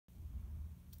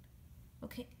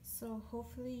Okay, so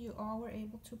hopefully you all were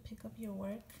able to pick up your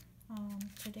work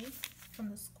today from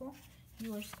the school.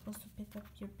 You were supposed to pick up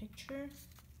your picture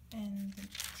and the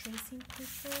tracing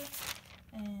paper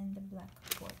and the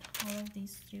blackboard. All of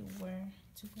these three were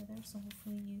together, so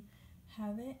hopefully you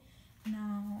have it.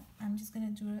 Now I'm just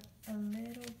gonna do a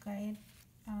little guide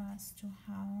as to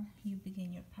how you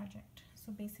begin your project.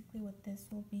 So basically what this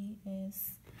will be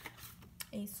is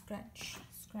a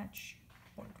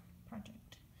Scratchboard project.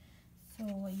 So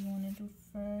what you want to do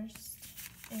first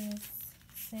is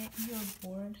set your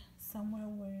board somewhere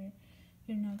where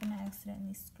you're not going to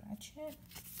accidentally scratch it.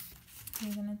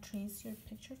 You're going to trace your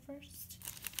picture first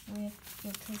with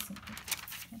your tracing paper.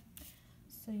 Okay?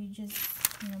 So you just,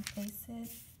 place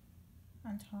it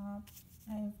on top.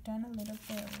 I've done a little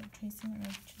bit of tracing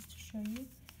just to show you.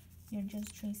 You're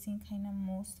just tracing kind of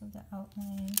most of the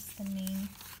outlines, the main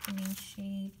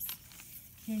shapes.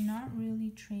 You're not really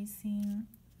tracing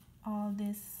all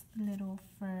this little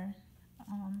fur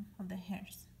of the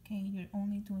hairs. Okay, you're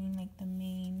only doing like the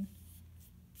main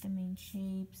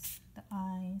shapes, the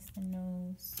eyes, the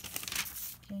nose.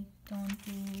 Okay, don't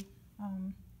do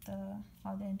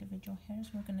all the individual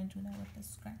hairs. We're gonna do that with the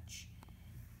scratch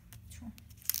tool.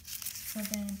 So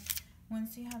then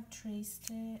once you have traced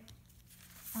it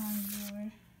on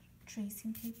your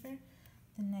tracing paper,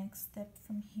 the next step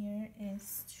from here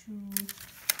is to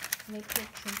flip your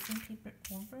tracing paper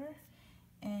over,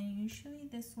 and usually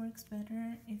this works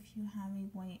better if you have a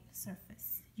white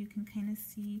surface. You can kind of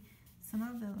see some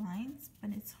of the lines,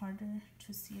 but it's harder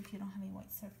to see if you don't have a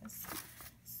white surface.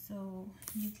 So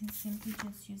you can simply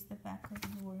just use the back of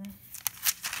your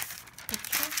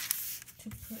picture to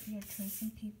put your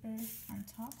tracing paper on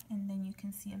top, and then you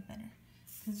can see it better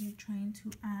because you're trying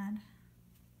to add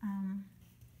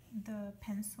the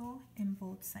pencil in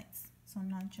both sides, so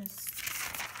not just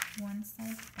one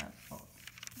side but both.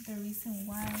 The reason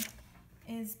why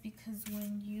is because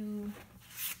when you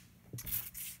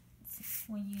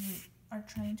are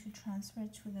trying to transfer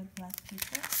it to the black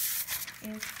paper,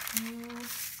 if you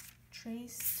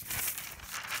traced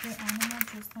your animal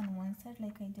just on one side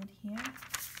like I did here,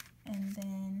 and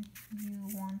then you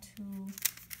want to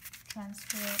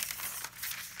transfer it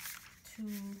to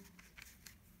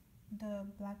the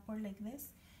blackboard like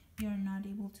this, you're not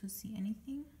able to see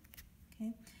anything.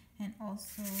 Okay, and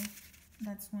also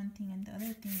that's one thing, and the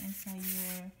other thing is that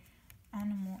your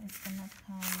animal is gonna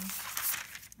come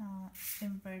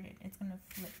inverted. It's gonna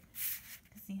flip.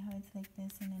 See how it's like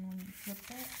this, and then when you flip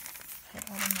it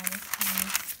automatically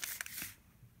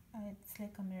it's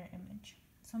like a mirror image.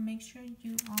 So make sure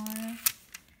you are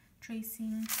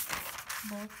tracing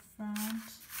both front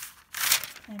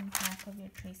and back of your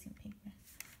tracing paper.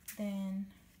 Then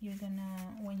you're gonna,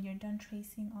 when you're done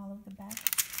tracing all of the back,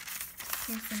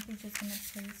 you're simply just gonna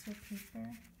place your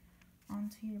paper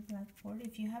onto your blackboard.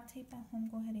 If you have tape at home,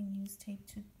 go ahead and use tape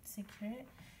to secure it,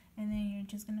 and then you're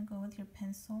just gonna go with your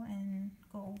pencil and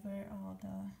go over all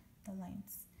the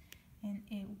lines, and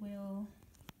it will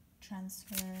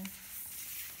transfer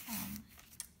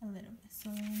a little bit. So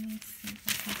let me see if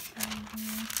I can show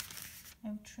you.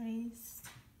 I've traced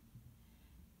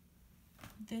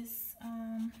this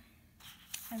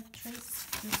I've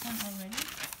traced this one already.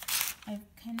 I've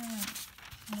kind of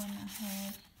went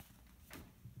ahead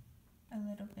a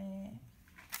little bit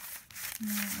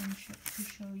more and to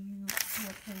show you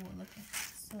what it will look like.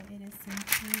 So it is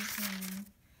simply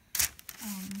a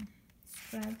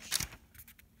scratch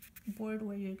board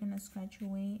where you're gonna scratch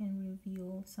away and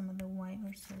reveal some of the white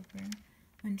or silver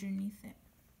underneath it.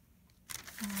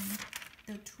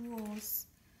 The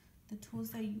tools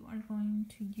that you are going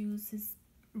to use is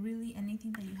really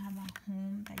anything that you have at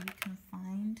home that you can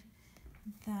find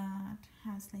that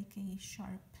has like a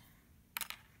sharp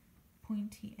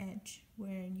pointy edge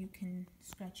where you can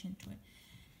scratch into it.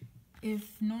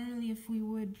 If we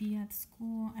would be at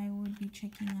school, I would be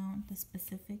checking out the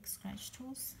specific scratch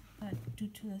tools, but due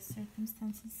to the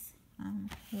circumstances,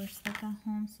 we're stuck at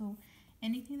home. So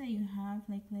anything that you have,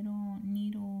 like little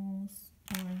needles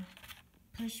or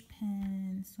push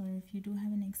pins, or if you do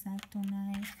have an X-Acto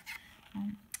knife,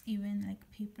 even like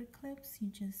paper clips, you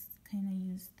just kind of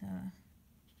use the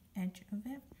edge of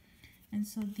it. And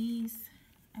so these,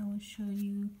 I will show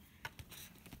you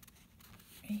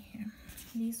right here.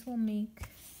 These will make,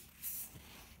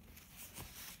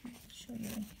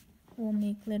 will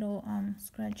make little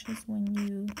scratches when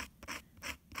you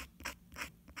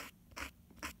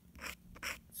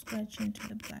scratch into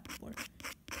the blackboard.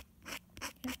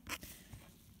 Okay,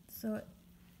 so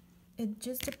it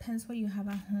just depends what you have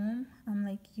at home.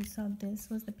 Like you saw, this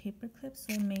was the paper clip,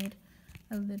 so it made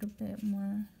a little bit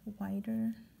more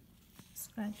wider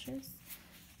scratches.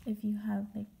 if you have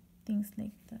like things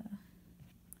like the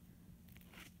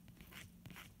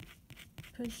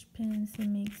push pins, it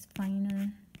makes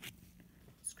finer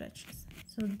scratches.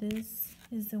 So this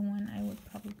is the one I would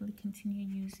probably continue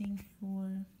using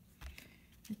for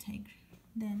the tiger.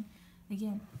 Then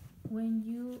again, when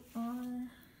you are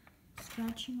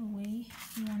scratching away,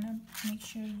 you want to make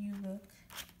sure you look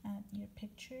at your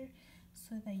picture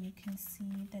so that you can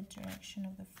see the direction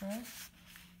of the fur,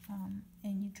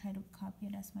 and you try to copy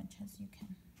it as much as you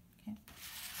can. Okay,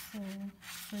 so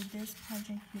for this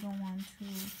project, you don't want to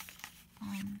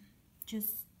just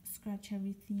scratch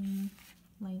everything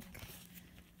like,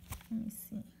 let me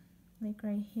see, like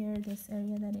right here, this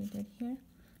area that I did here.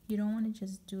 You don't want to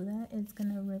just do that. It's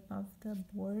gonna rip off the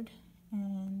board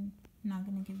and not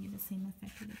gonna give you the same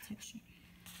effect with the texture.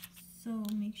 So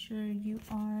make sure you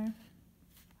are,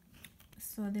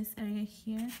 so this area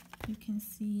here, you can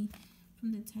see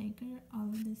from the tiger, all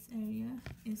of this area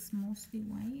is mostly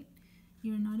white.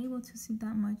 You're not able to see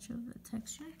that much of the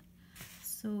texture.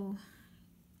 So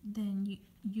then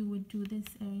you would do this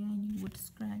area and you would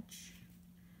scratch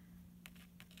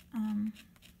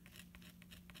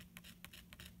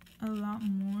a lot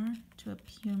more to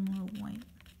appear more white.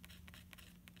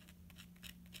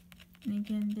 And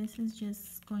again, this is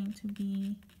just going to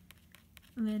be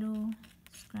little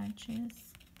scratches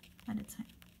at a time.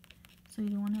 So you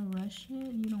don't want to rush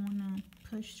it, you don't want to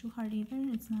push too hard either.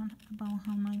 It's not about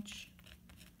how much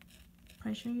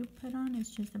pressure you put on,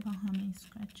 it's just about how many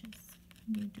scratches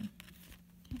you do.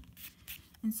 Okay.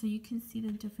 And so you can see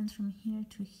the difference from here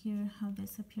to here, how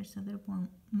this appears a little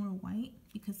more white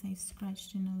because I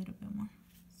scratched in a little bit more.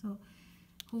 So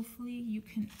hopefully you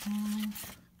can all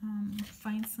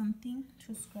find something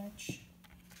to scratch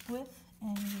with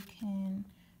and you can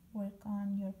work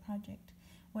on your project.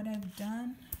 What I've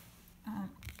done,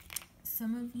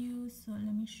 some of you, so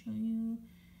let me show you.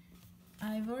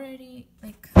 I've already,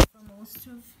 like, for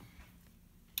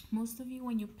most of you,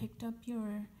 when you picked up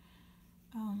your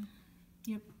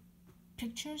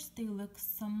pictures, they look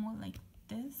somewhat like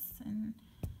this, and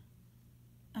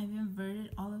I've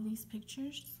inverted all of these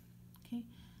pictures. Okay,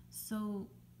 so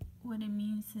what it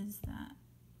means is that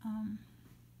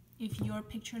if your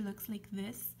picture looks like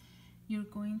this, you're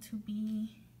going to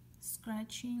be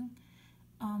scratching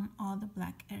all the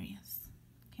black areas.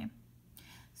 Okay,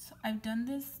 so I've done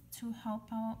this to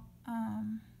help out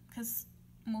because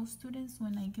most students,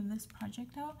 when I give this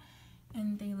project out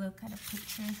and they look at a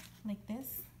picture like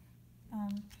this,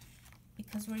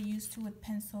 because we're used to with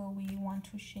pencil, we want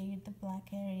to shade the black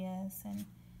areas and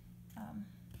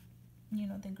you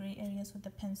know, the gray areas with the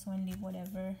pencil and leave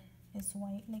whatever is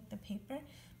white like the paper.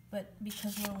 But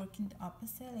because we're working the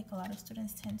opposite, like a lot of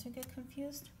students tend to get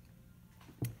confused.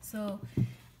 So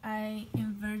I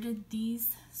inverted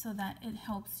these so that it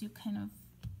helps you kind of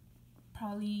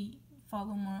probably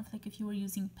follow more of like if you were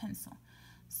using pencil.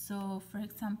 So for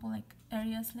example, like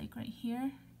areas like right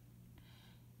here,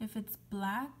 if it's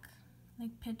black,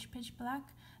 like pitch black,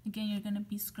 again, you're gonna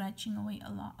be scratching away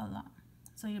a lot.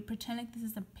 So you pretend like this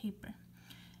is a paper.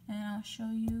 And I'll show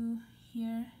you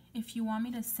here, if you want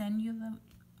me to send you the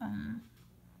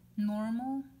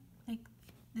normal, like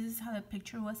this is how the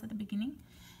picture was at the beginning.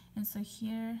 And so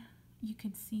here you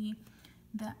could see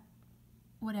that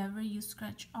whatever you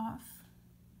scratch off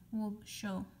will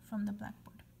show from the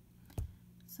blackboard.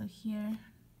 So here,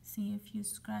 see, if you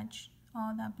scratch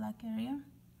all that black area,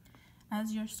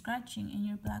 as you're scratching in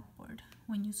your blackboard,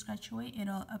 when you scratch away,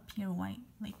 it'll appear white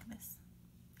like this.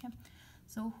 Okay,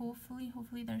 so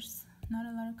hopefully there's not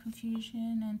a lot of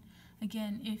confusion. And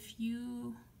again, if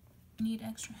you need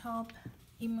extra help,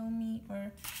 email me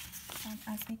or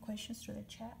ask me questions through the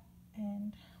chat,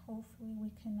 and hopefully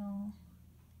we can all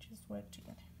just work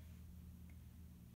together.